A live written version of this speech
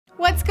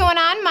what's going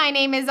on? My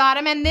name is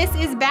Autumn and this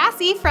is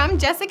Bassie from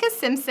Jessica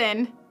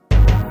Simpson.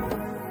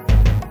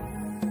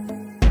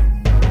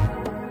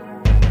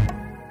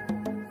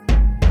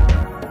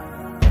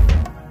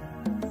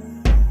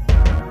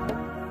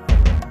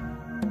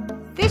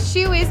 This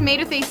shoe is made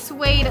with a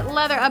suede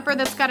leather upper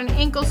that's got an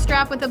ankle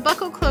strap with a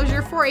buckle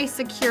closure for a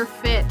secure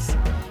fit.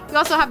 You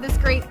also have this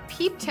great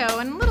peep toe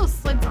and little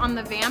slits on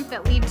the vamp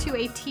that lead to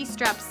a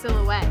T-strap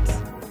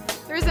silhouette.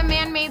 There's a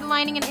man-made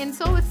lining and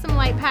insole with some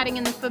light padding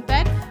in the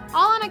footbed,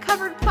 all on a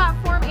covered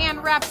platform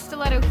and wrapped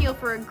stiletto heel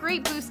for a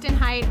great boost in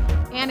height,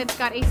 and it's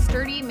got a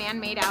sturdy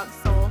man-made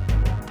outsole.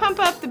 Pump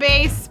up the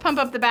bass, pump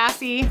up the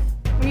Bassie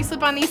when you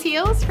slip on these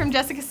heels from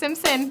Jessica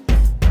Simpson.